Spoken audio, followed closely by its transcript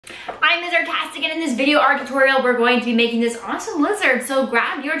my name is Artastic, and in this video art tutorial, we're going to be making this awesome lizard. So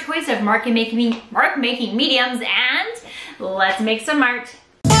grab your choice of mark making mediums and let's make some art.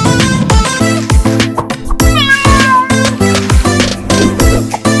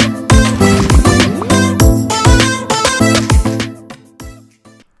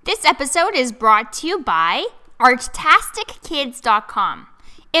 This episode is brought to you by artastickids.com.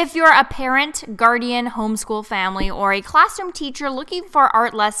 If you're a parent, guardian, homeschool family, or a classroom teacher looking for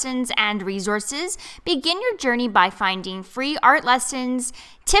art lessons and resources, begin your journey by finding free art lessons,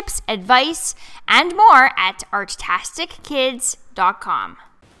 tips, advice, and more at artastickids.com.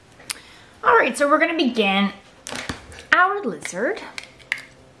 Alright, so we're going to begin our lizard.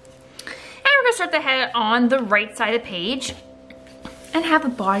 And we're going to start the head on the right side of the page and have the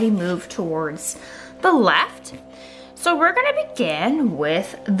body move towards the left. So we're gonna begin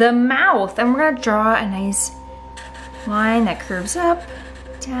with the mouth, and we're gonna draw a nice line that curves up,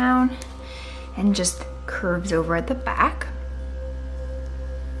 down, and just curves over at the back.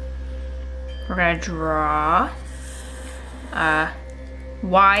 We're gonna draw a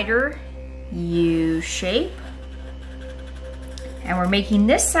wider U shape, and we're making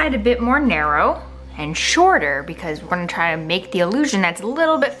this side a bit more narrow and shorter because we're going to try to make the illusion that's a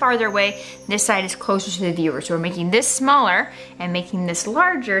little bit farther away. This side is closer to the viewer. So we're making this smaller and making this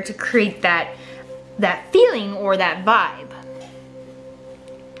larger to create that feeling or that vibe.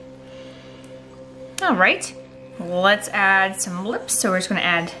 All right, let's add some lips. So we're just going to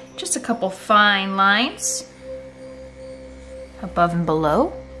add just a couple fine lines above and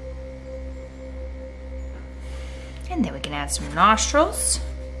below. And then we can add some nostrils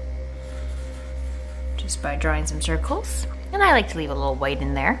just by drawing some circles. And I like to leave a little white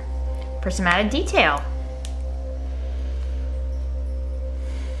in there for some added detail.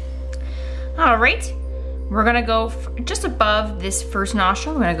 All right, we're gonna go just above this first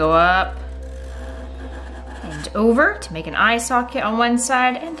nostril. We're gonna go up and over to make an eye socket on one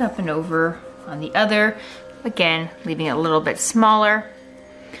side and up and over on the other. Again, leaving it a little bit smaller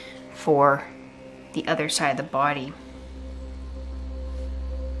for the other side of the body.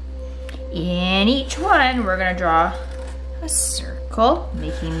 In each one, we're gonna draw a circle,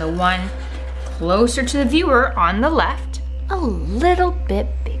 making the one closer to the viewer on the left a little bit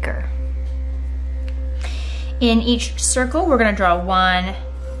bigger. In each circle, we're gonna draw one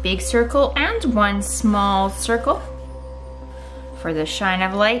big circle and one small circle for the shine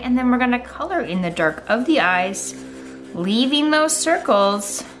of light, and then we're gonna color in the dark of the eyes, leaving those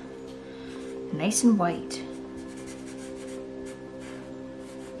circles nice and white.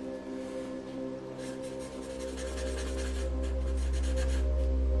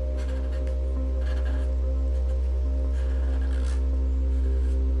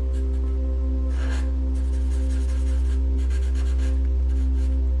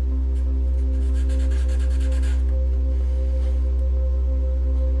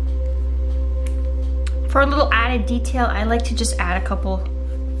 For a little added detail, I like to just add a couple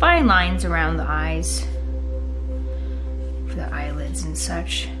fine lines around the eyes for the eyelids and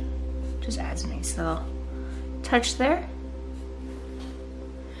such. Just adds a nice little touch there.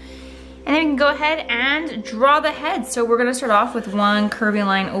 And then we can go ahead and draw the head. So we're gonna start off with one curving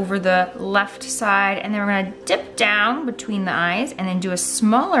line over the left side, and then we're gonna dip down between the eyes and then do a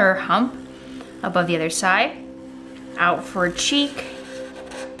smaller hump above the other side, out for a cheek,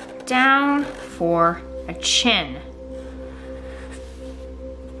 down for a chin.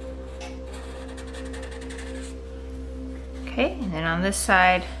 Okay, and then on this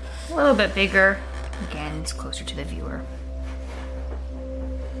side, a little bit bigger. Again, it's closer to the viewer.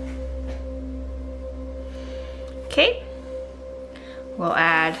 Okay, we'll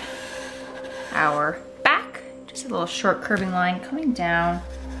add our back, just a little short curving line coming down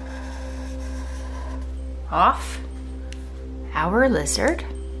off our lizard.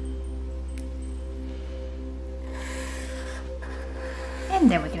 And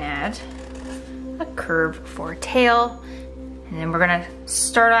then we can add a curve for a tail. And then we're gonna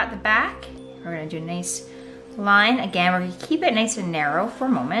start at the back. We're gonna do a nice line. Again, we're gonna keep it nice and narrow for a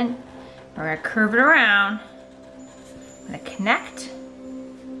moment. We're gonna curve it around. I'm gonna connect.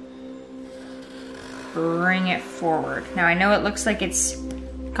 Bring it forward. Now I know it looks like it's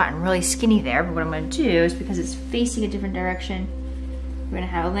gotten really skinny there, but what I'm gonna do is, because it's facing a different direction, we're gonna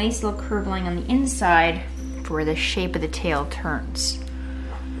have a nice little curve line on the inside for where the shape of the tail turns.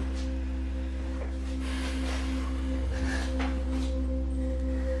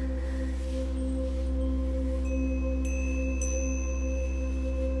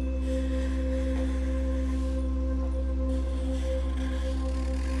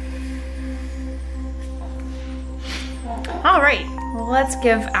 let's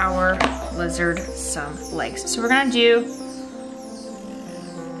give our lizard some legs. So we're gonna do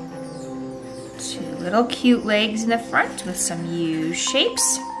 2 little cute legs in the front with some U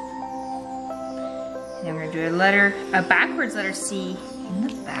shapes. And then we're gonna do a backwards letter C in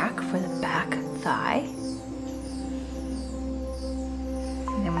the back for the back thigh.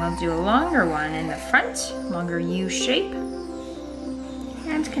 And then we'll do a longer one in the front, longer U shape.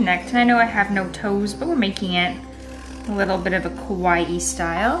 And connect. And I know I have no toes, but we're making it a little bit of a kawaii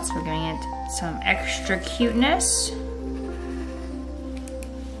style, so we're giving it some extra cuteness.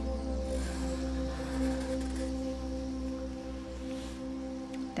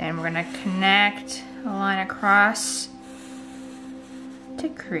 Then we're gonna connect a line across to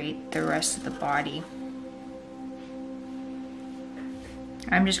create the rest of the body.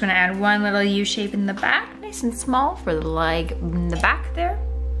 I'm just gonna add 1 little U shape in the back, nice and small for the leg in the back there.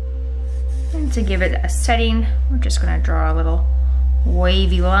 And to give it a setting, we're just gonna draw a little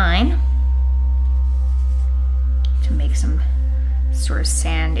wavy line to make some sort of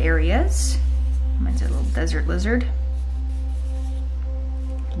sand areas. Reminds me of a little desert lizard.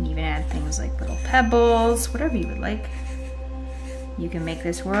 You can even add things like little pebbles, whatever you would like. You can make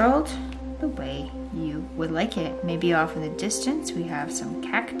this world the way you would like it. Maybe off in the distance we have some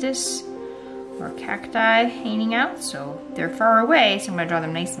cactus or cacti hanging out, so they're far away, so I'm going to draw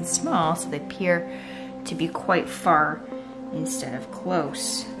them nice and small so they appear to be quite far instead of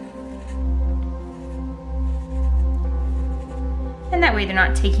close. And that way they're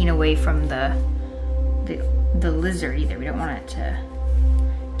not taking away from the lizard either. We don't want it to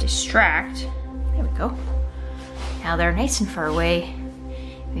distract. There we go. Now they're nice and far away.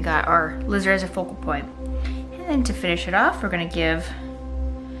 We got our lizard as a focal point. And then to finish it off, we're gonna give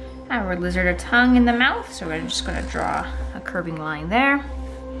our lizard a tongue in the mouth. So we're just gonna draw a curving line there.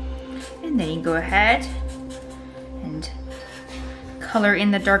 And then you go ahead and color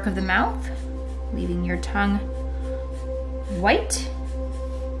in the dark of the mouth, leaving your tongue white.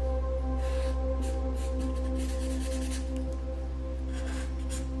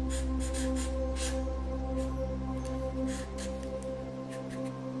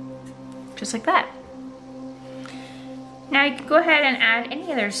 Just like that. Now you can go ahead and add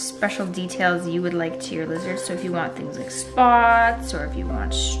any other special details you would like to your lizard. So if you want things like spots or if you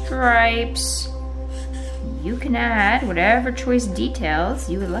want stripes, you can add whatever choice details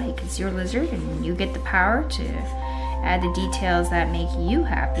you would like. It's your lizard and you get the power to add the details that make you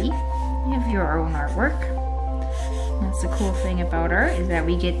happy. You have your own artwork. That's the cool thing about art, is that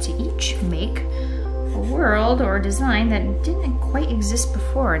we get to each make a world or a design that didn't quite exist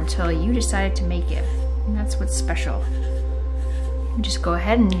before until you decided to make it. And that's what's special. You just go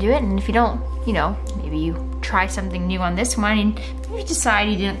ahead and do it, and if you don't, you know, maybe you try something new on this one and you decide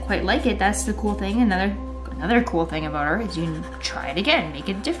you didn't quite like it, that's the cool thing. Another cool thing about art is you can try it again, make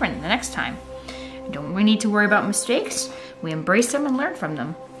it different the next time. We need to worry about mistakes. We embrace them and learn from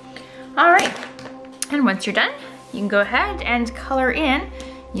them. All right, and once you're done, you can go ahead and color in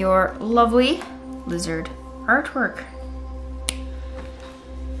your lovely lizard artwork.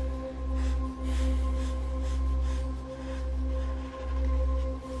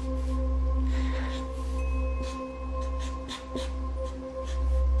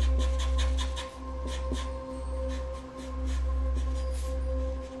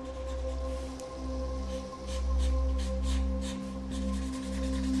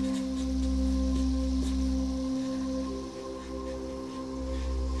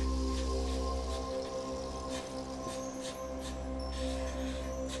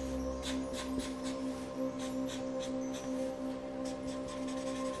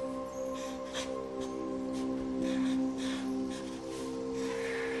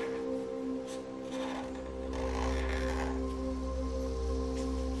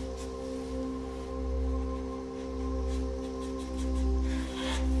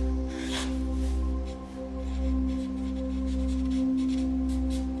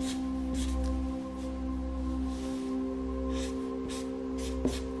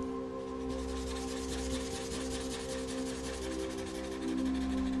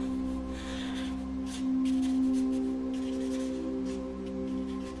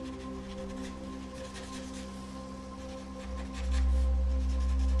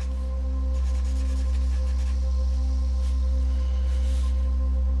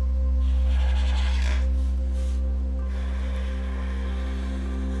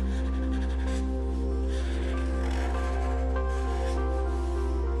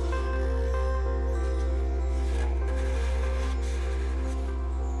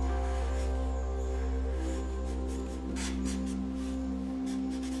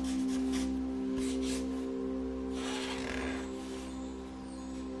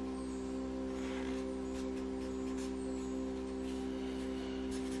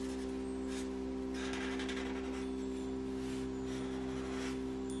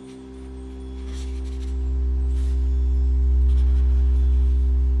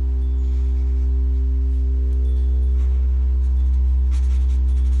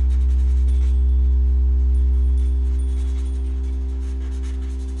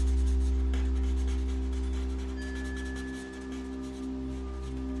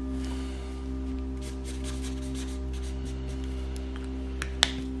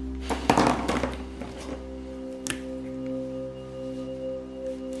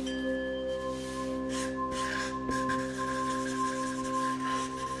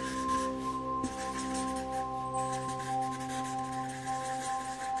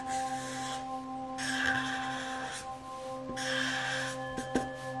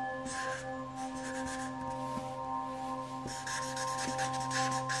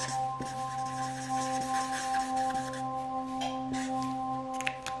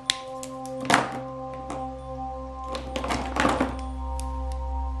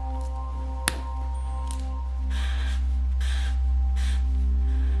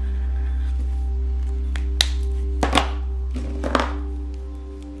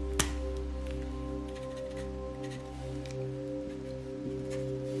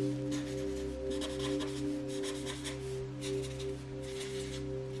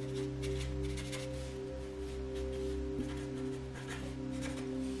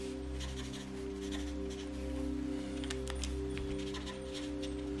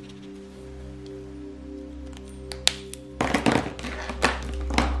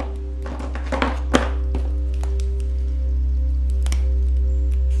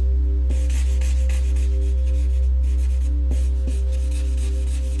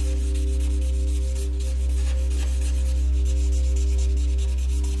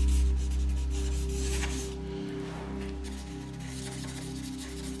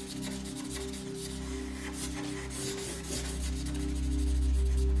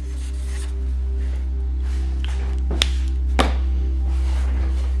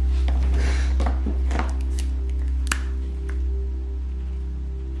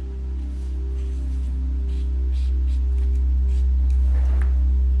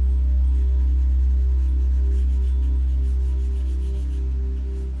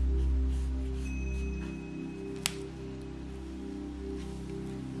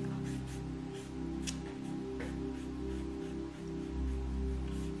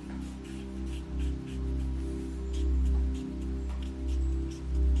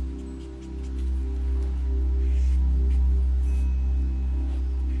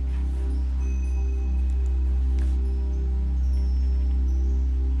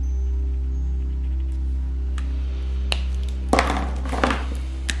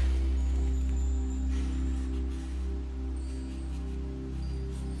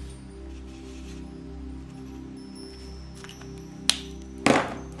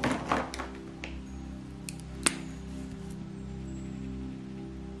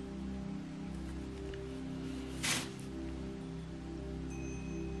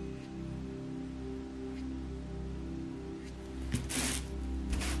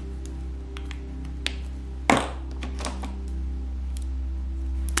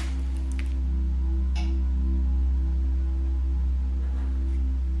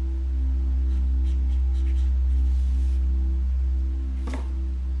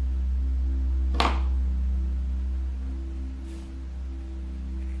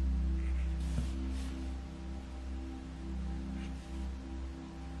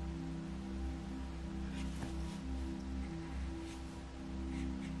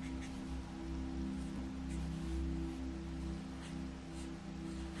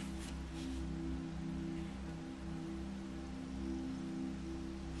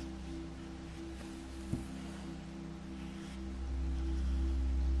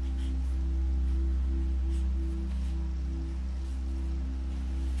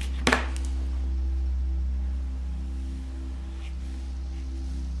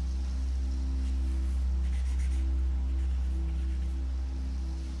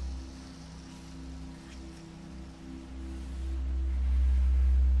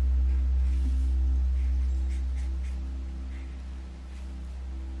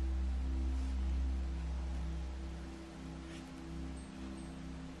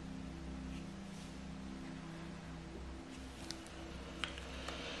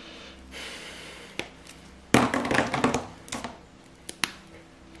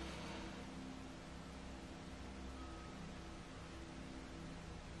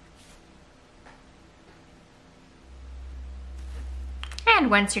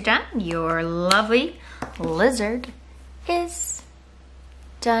 once you're done, your lovely lizard is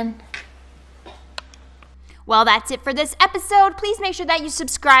done. Well, that's it for this episode. Please make sure that you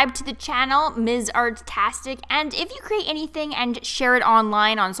subscribe to the channel, Ms. Artastic. And if you create anything and share it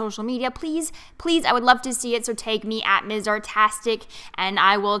online on social media, please, I would love to see it. So tag me at Ms. Artastic and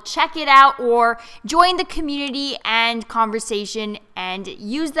I will check it out, or join the community and conversation and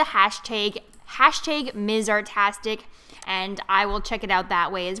use the hashtag Ms. Artastic, and I will check it out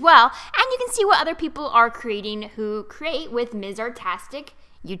that way as well. And you can see what other people are creating who create with Ms. Artastic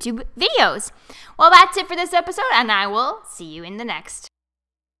YouTube videos. Well, that's it for this episode, and I will see you in the next.